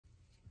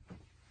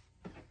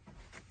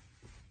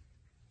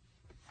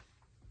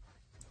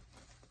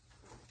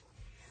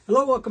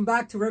Hello, welcome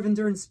back to Rev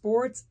Endurance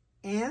Sports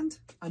and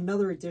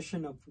another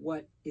edition of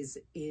what is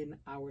in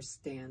our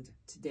stand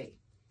today.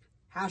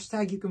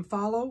 Hashtag you can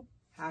follow,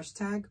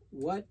 hashtag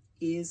what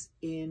is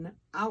in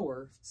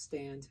our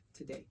stand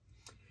today.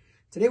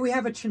 Today we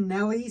have a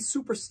Cinelli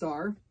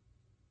Superstar,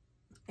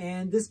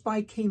 and this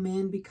bike came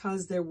in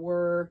because there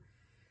were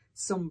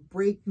some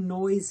brake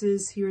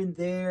noises here and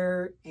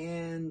there,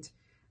 and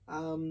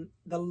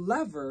the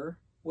lever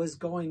was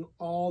going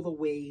all the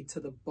way to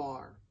the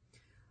bar.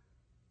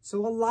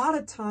 So a lot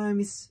of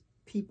times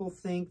people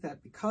think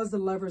that because the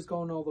lever is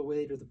going all the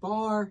way to the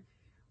bar,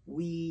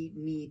 we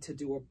need to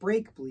do a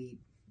brake bleed.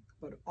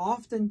 But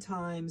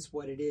oftentimes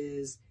what it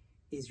is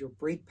your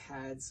brake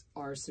pads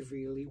are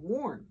severely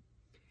worn.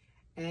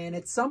 And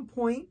at some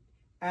point,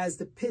 as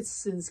the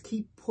pistons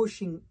keep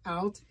pushing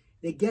out,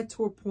 they get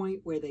to a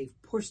point where they've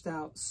pushed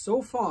out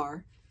so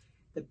far,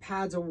 the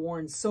pads are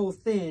worn so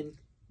thin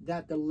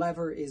that the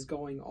lever is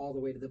going all the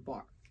way to the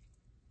bar.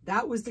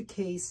 That was the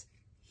case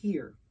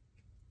here.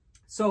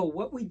 So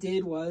what we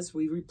did was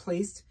we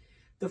replaced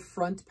the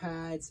front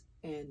pads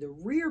and the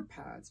rear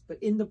pads. But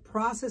in the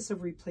process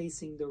of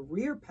replacing the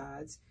rear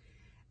pads,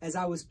 as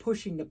I was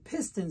pushing the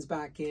pistons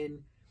back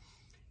in,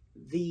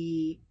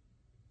 the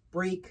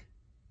brake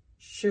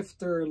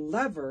shifter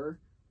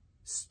lever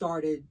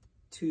started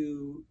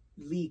to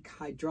leak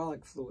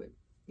hydraulic fluid.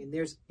 And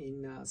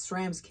in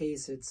SRAM's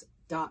case, it's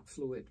DOT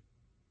fluid.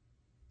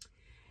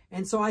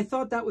 And so I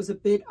thought that was a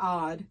bit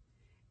odd.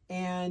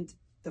 And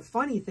the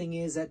funny thing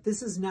is that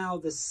this is now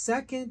the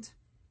second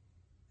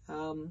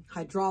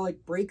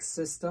hydraulic brake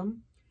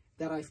system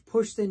that I've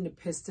pushed in the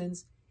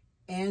pistons,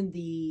 and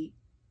the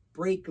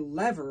brake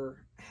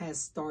lever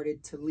has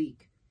started to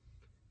leak.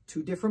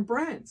 Two different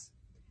brands.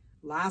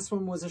 Last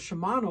one was a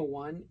Shimano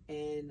one,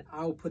 and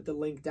I'll put the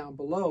link down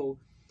below.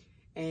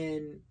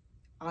 And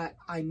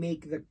I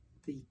make the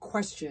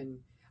question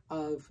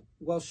of,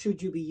 well,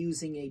 should you be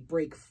using a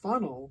brake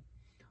funnel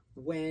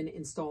when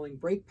installing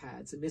brake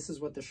pads? And this is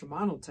what the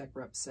Shimano tech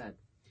rep said.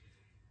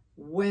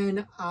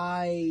 When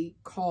I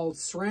called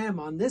SRAM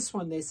on this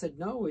one, they said,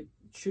 no, it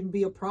shouldn't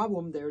be a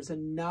problem. There's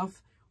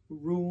enough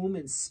room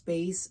and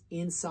space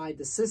inside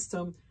the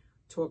system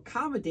to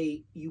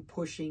accommodate you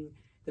pushing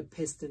the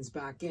pistons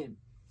back in.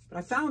 But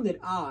I found it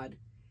odd.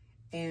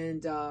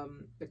 And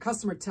the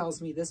customer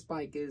tells me this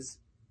bike is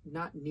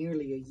not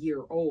nearly a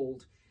year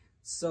old,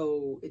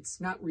 so it's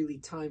not really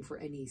time for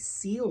any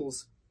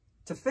seals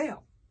to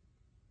fail.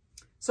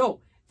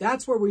 So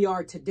that's where we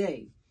are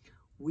today.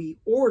 We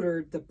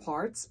ordered the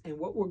parts, and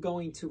what we're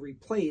going to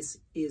replace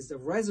is the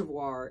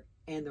reservoir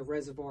and the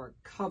reservoir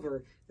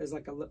cover. There's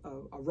like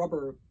a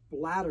rubber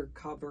bladder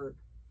cover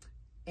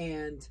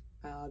and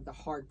the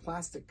hard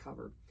plastic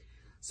cover.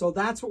 So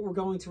that's what we're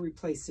going to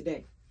replace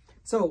today.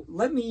 So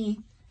let me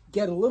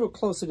get a little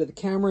closer to the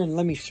camera and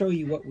let me show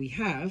you what we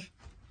have.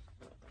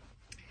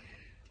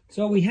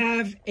 So we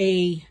have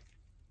a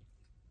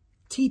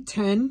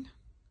T10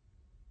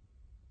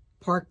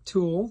 park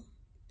tool,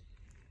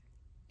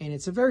 and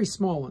it's a very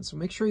small one, so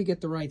make sure you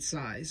get the right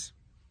size.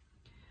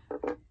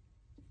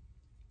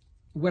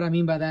 What I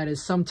mean by that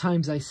is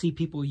sometimes I see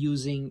people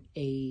using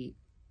a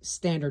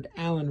standard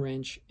Allen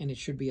wrench, and it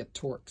should be a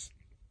Torx.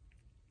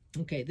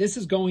 Okay, this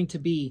is going to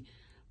be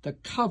the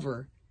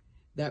cover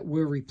that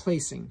we're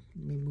replacing.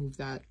 Let me move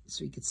that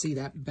so you can see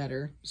that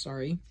better.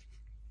 Sorry.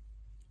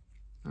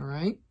 All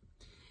right.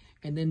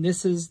 And then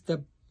this is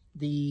the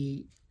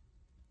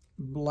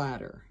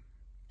bladder.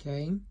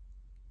 Okay.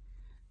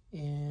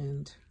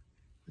 And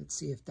let's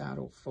see if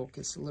that'll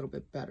focus a little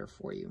bit better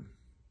for you.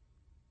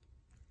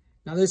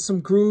 Now there's some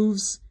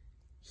grooves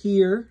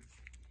here,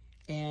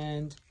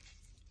 and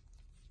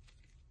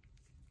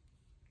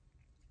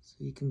so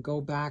you can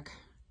go back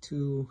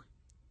to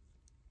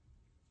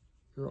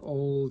your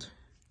old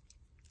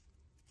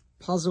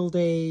puzzle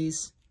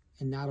days,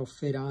 and that'll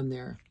fit on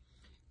there.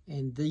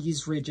 And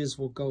these ridges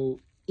will go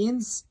in,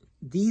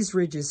 these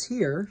ridges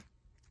here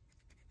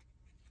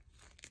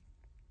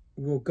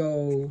will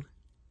go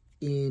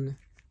in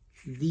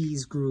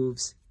these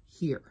grooves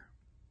here.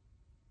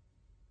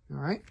 All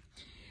right.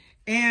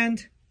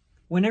 And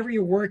whenever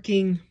you're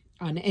working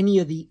on any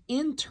of the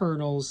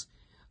internals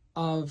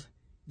of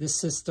the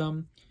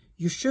system,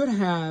 you should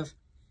have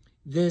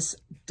this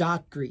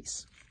DOT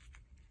grease.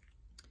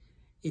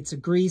 It's a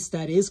grease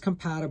that is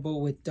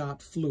compatible with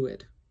DOT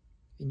fluid,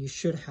 and you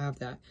should have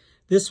that.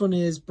 This one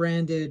is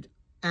branded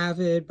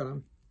Avid, but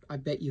I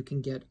bet you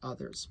can get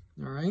others.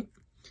 All right.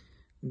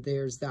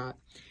 There's that.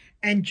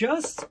 And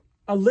just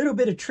a little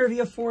bit of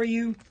trivia for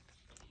you.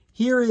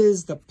 Here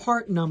is the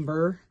part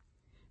number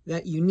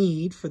that you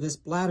need for this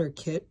bladder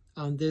kit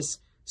on this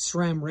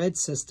SRAM Red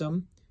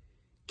system.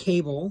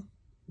 Cable,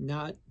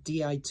 not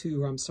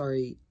DI2, I'm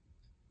sorry,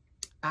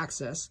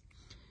 access.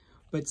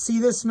 But see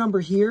this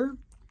number here,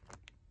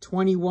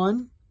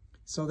 21.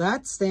 So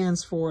that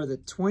stands for the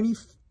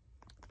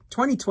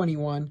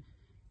 2021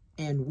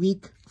 and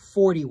week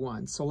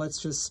 41. So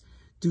let's just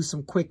do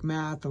some quick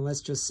math, and let's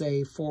just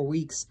say 4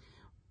 weeks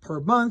per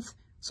month.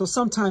 So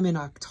sometime in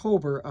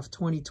October of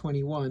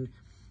 2021,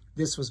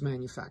 this was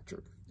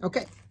manufactured.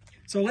 Okay,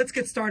 So let's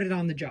get started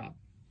on the job.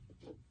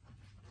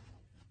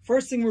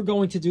 First thing we're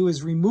going to do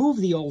is remove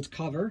the old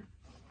cover.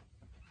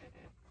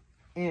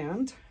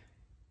 And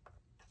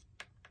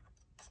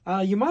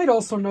you might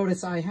also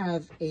notice I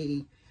have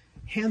a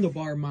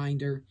handlebar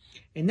minder,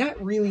 and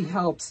that really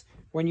helps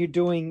when you're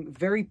doing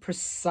very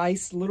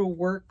precise little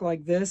work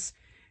like this.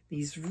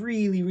 These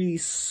really, really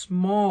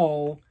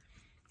small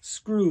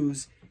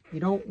screws,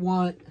 you don't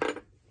want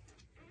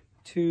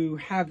to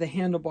have the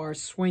handlebar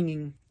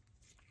swinging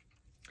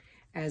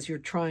as you're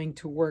trying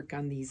to work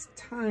on these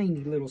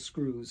tiny little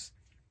screws.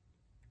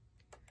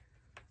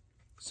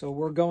 So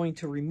we're going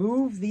to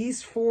remove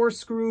these 4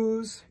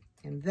 screws,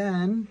 and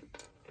then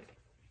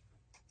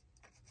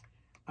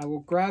I will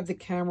grab the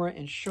camera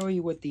and show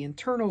you what the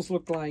internals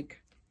look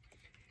like,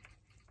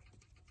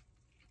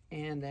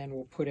 and then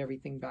we'll put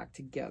everything back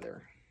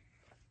together.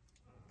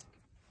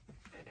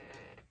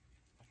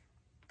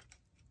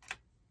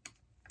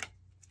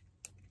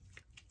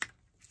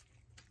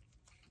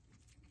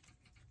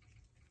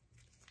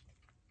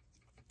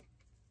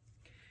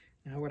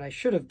 Now what I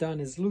should have done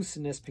is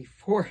loosen this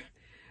before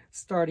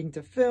starting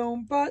to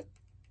film, but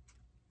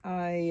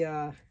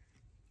I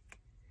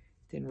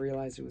didn't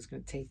realize it was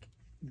going to take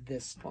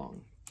this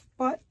long.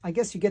 But I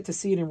guess you get to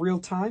see it in real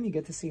time. You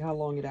get to see how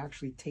long it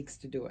actually takes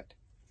to do it.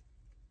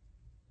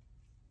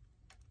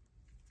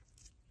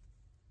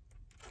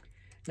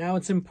 Now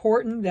it's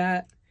important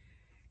that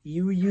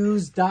you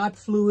use dot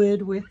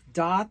fluid with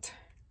dot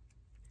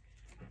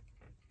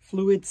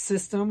fluid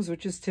systems,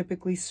 which is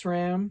typically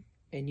SRAM,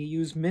 and you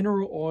use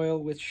mineral oil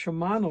with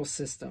Shimano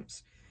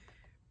systems,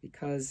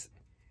 because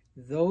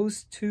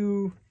those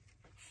 2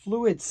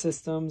 fluid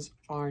systems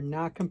are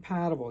not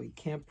compatible. You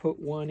can't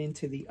put one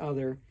into the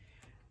other.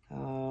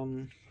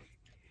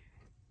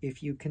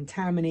 If you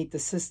contaminate the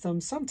system,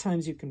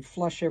 sometimes you can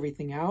flush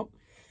everything out.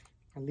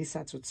 At least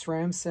that's what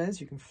SRAM says.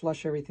 You can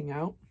flush everything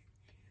out.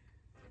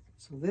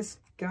 So this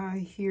guy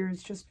here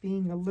is just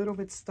being a little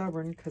bit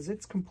stubborn because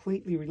it's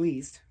completely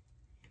released.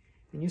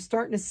 And you're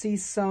starting to see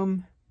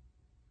some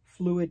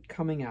fluid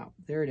coming out.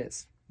 There it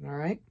is. All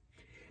right.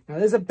 Now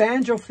there's a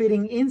banjo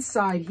fitting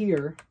inside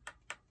here.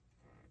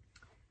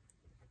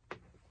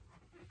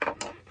 All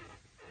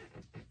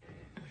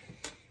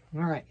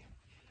right.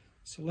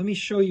 So let me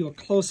show you a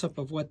close-up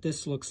of what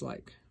this looks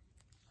like.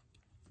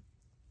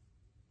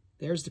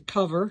 There's the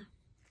cover.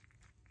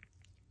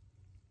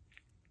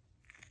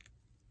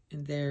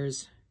 And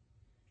there's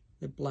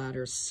the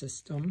bladder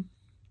system.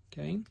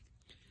 Okay.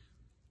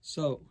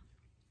 So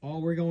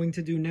all we're going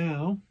to do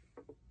now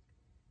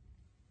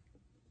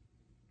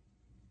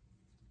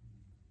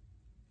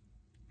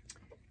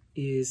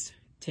is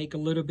take a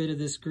little bit of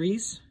this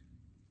grease,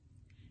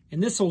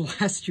 and this will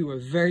last you a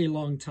very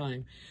long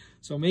time.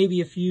 So maybe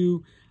if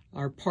you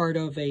are part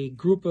of a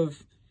group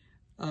of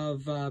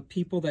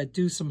people that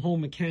do some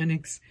home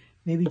mechanics,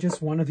 maybe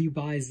just one of you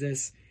buys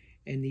this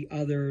and the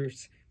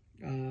others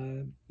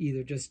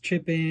either just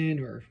chip in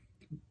or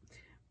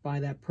buy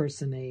that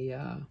person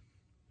a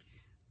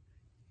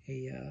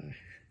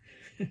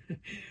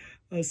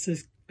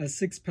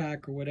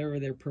six-pack or whatever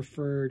their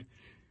preferred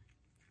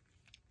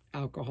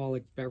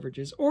alcoholic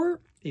beverages.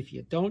 Or if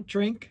you don't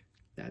drink,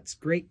 that's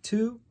great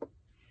too.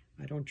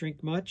 I don't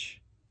drink much,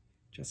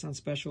 just on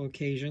special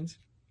occasions.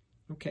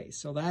 Okay,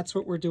 so that's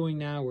what we're doing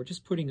now. We're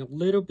just putting a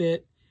little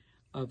bit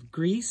of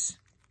grease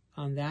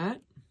on that.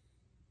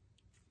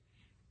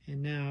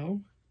 And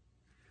now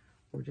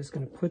we're just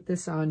going to put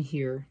this on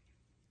here.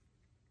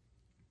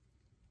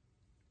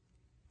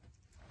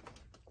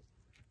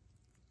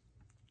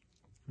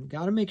 We've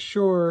got to make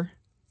sure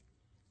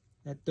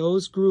that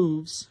those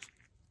grooves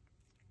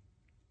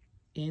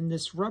in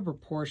this rubber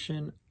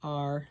portion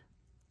are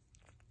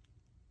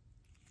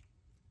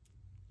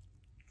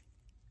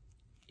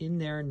in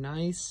there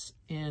nice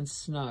and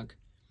snug.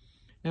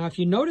 Now, if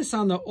you notice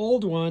on the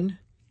old one,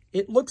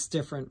 it looks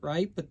different,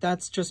 right? But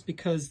that's just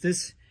because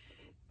this,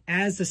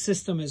 as the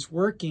system is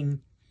working,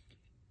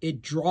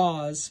 it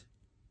draws,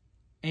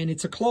 and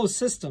it's a closed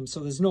system, so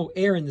there's no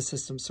air in the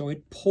system, so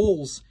it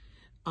pulls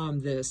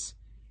on this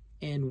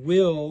and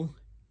will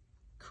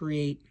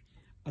create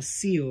a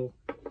seal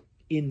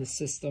in the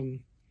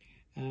system,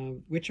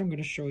 which I'm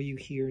going to show you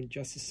here in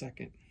just a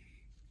second.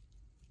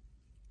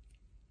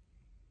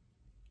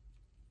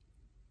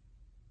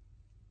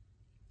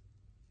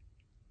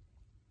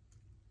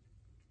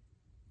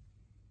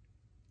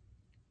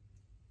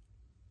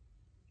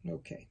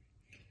 Okay,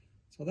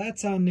 so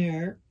that's on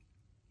there,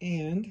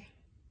 and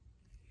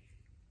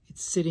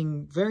it's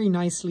sitting very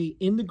nicely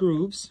in the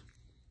grooves.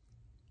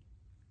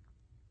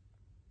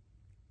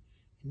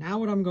 Now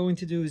what I'm going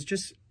to do is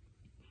just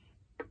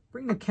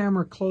bring the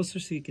camera closer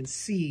so you can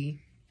see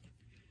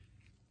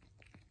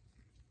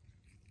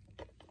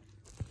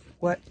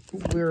what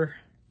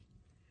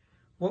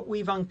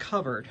we've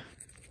uncovered.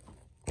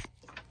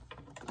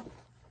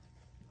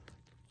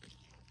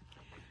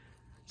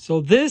 So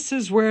this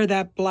is where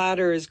that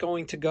bladder is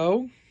going to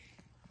go,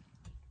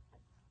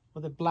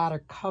 or the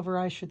bladder cover,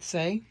 I should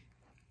say.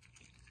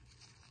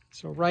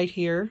 So right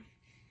here.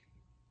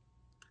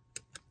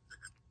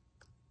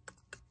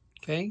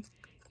 okay,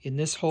 in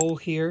this hole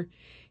here.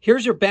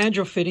 Here's your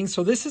banjo fitting.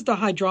 So this is the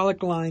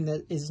hydraulic line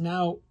that is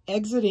now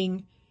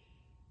exiting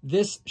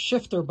this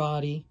shifter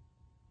body,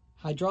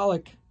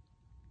 hydraulic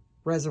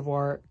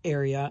reservoir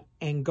area,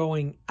 and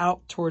going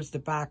out towards the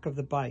back of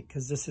the bike,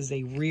 because this is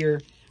a rear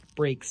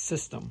brake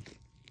system.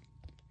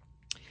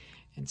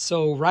 And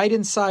so right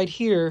inside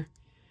here,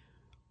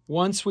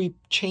 once we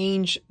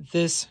change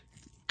this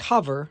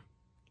cover,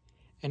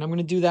 and I'm going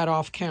to do that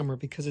off camera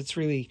because it's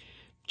really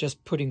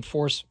just putting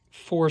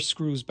four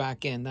screws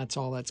back in. That's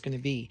all that's going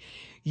to be.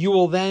 You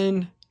will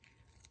then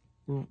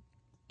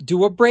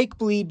do a brake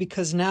bleed,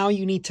 because now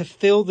you need to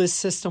fill this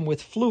system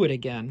with fluid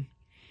again,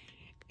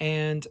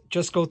 and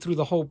just go through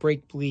the whole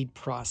brake bleed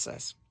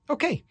process.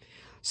 Okay,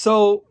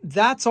 so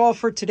that's all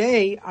for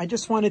today. I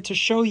just wanted to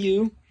show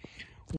you